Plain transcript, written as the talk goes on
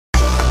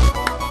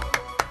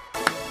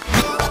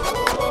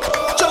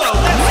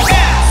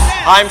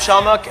Hi, I'm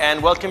Shabop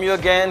and welcome you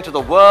again to the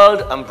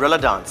World Umbrella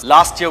Dance.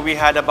 Last year we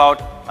had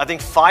about, I think,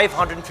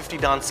 550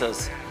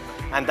 dancers,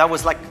 and that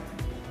was like,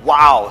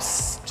 wow,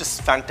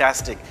 just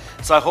fantastic.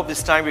 So I hope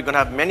this time we're going to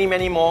have many,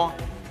 many more.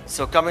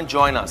 So come and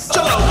join us.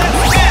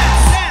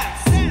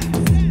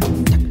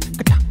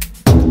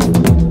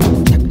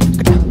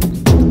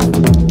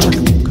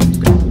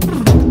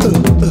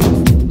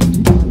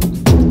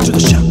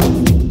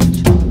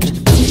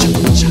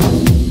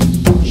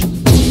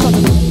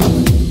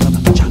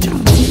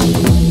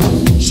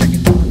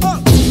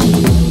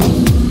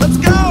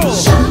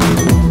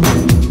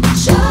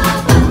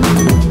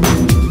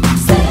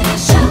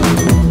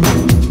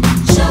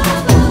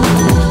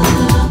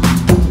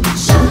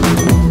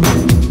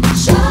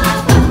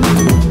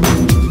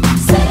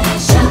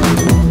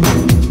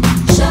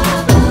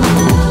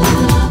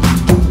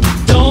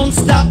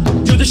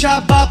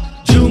 Shabop,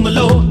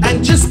 झूमलो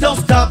and just don't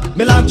stop.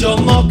 मिला जो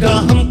मौका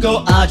हमको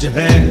आज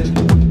है.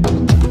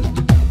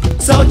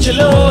 सोच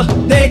लो,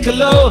 देख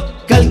लो,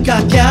 कल का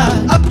क्या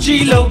अब जी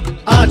लो.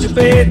 आज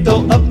पे तो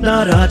अपना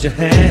राज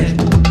है.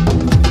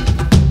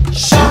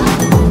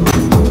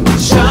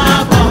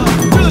 Shabop,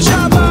 do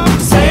Shabop,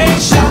 say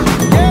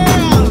Shabop,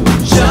 yeah.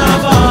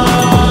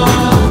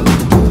 Shabop,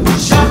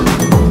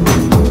 Shabop,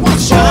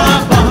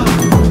 Shabop,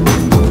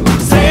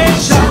 say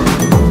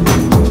Shabop,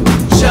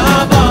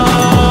 Shabop.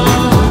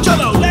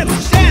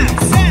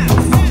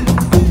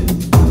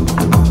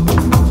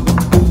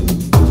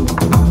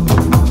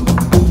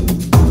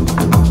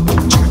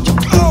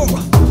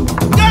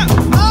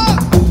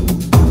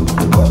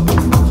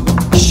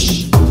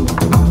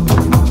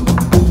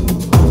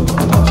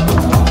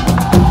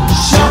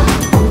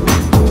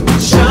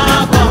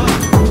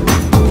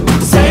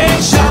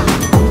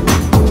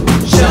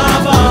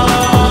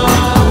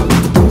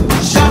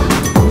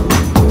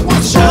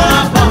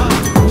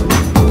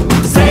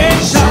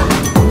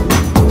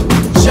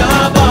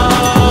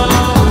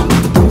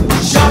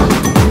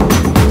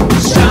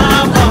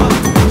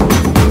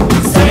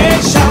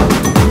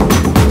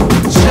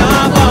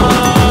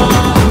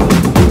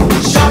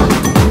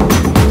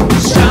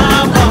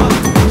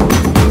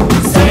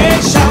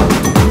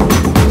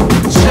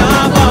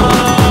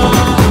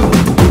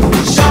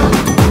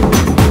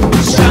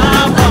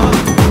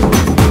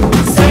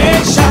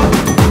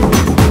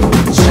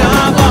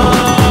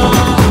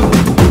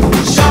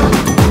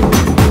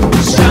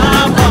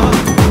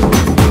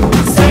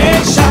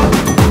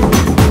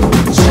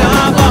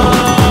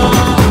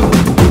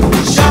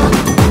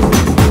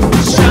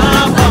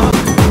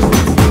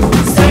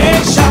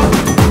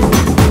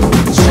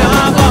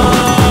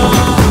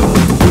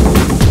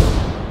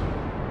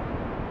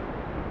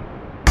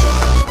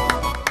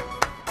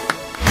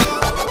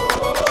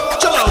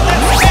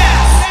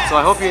 So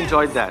I hope you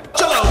enjoyed that.